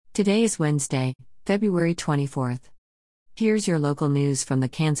Today is Wednesday, February 24th. Here's your local news from the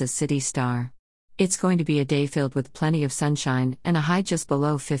Kansas City Star. It's going to be a day filled with plenty of sunshine and a high just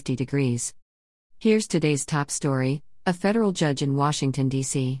below 50 degrees. Here's today's top story. A federal judge in Washington,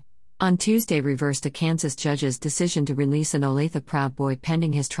 D.C. on Tuesday reversed a Kansas judge's decision to release an Olathe Proud Boy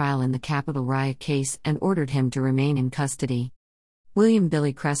pending his trial in the Capitol riot case and ordered him to remain in custody. William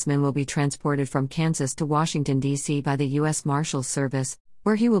Billy Cressman will be transported from Kansas to Washington, D.C. by the U.S. Marshals Service,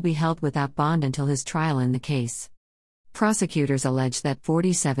 where he will be held without bond until his trial in the case. Prosecutors allege that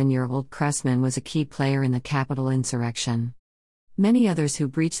 47-year-old Cressman was a key player in the Capitol insurrection. Many others who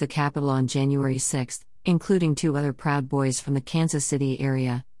breached the Capitol on January 6, including 2 other Proud Boys from the Kansas City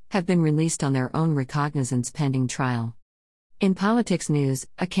area, have been released on their own recognizance pending trial. In politics news,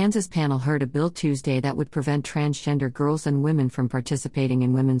 a Kansas panel heard a bill Tuesday that would prevent transgender girls and women from participating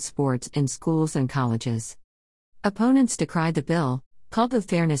in women's sports in schools and colleges. Opponents decried the bill, called the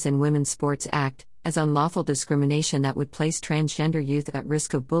Fairness in Women's Sports Act, as unlawful discrimination that would place transgender youth at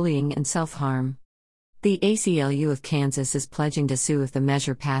risk of bullying and self-harm. The ACLU of Kansas is pledging to sue if the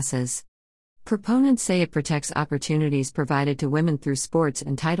measure passes. Proponents say it protects opportunities provided to women through sports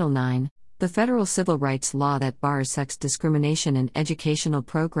and Title IX, the federal civil rights law that bars sex discrimination in educational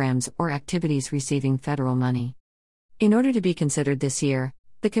programs or activities receiving federal money. In order to be considered this year,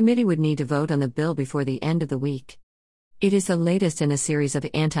 the committee would need to vote on the bill before the end of the week. It is the latest in a series of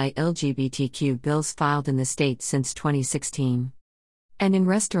anti-LGBTQ bills filed in the state since 2016. And in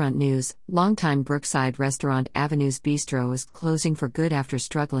restaurant news, longtime Brookside restaurant Avenue's Bistro is closing for good after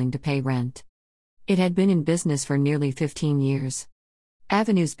struggling to pay rent. It had been in business for nearly 15 years.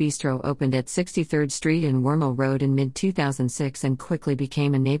 Avenue's Bistro opened at 63rd Street and Wormel Road in mid-2006 and quickly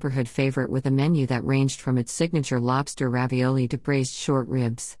became a neighborhood favorite with a menu that ranged from its signature lobster ravioli to braised short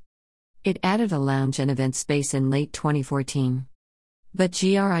ribs. It added a lounge and event space in late 2014. But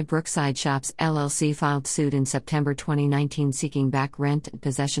GRI Brookside Shops LLC filed suit in September 2019 seeking back rent and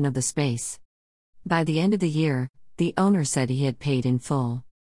possession of the space. By the end of the year, the owner said he had paid in full.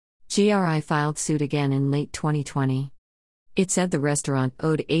 GRI filed suit again in late 2020. It said the restaurant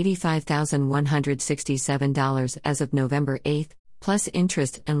owed $85,167 as of November 8, plus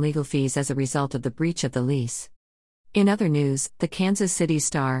interest and legal fees as a result of the breach of the lease. In other news, the Kansas City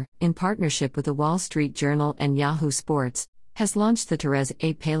Star, in partnership with the Wall Street Journal and Yahoo Sports, has launched the Terez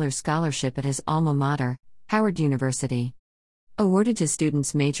Paylor Scholarship at his alma mater, Howard University. Awarded to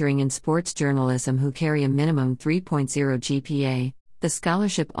students majoring in sports journalism who carry a minimum 3.0 GPA, the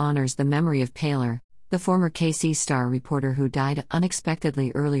scholarship honors the memory of Paylor, the former KC Star reporter who died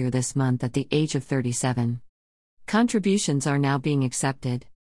unexpectedly earlier this month at the age of 37. Contributions are now being accepted.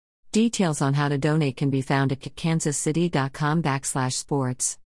 Details on how to donate can be found at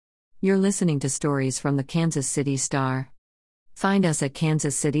kansascity.com/sports. You're listening to stories from the Kansas City Star. Find us at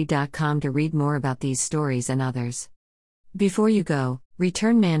kansascity.com to read more about these stories and others. Before you go,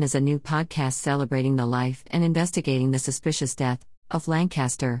 Return Man is a new podcast celebrating the life and investigating the suspicious death of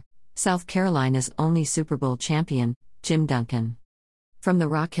Lancaster, South Carolina's only Super Bowl champion, Jim Duncan. From the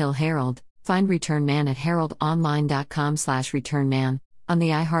Rock Hill Herald, find Return Man at heraldonline.com/returnman, on the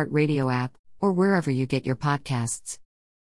iHeartRadio app, or wherever you get your podcasts.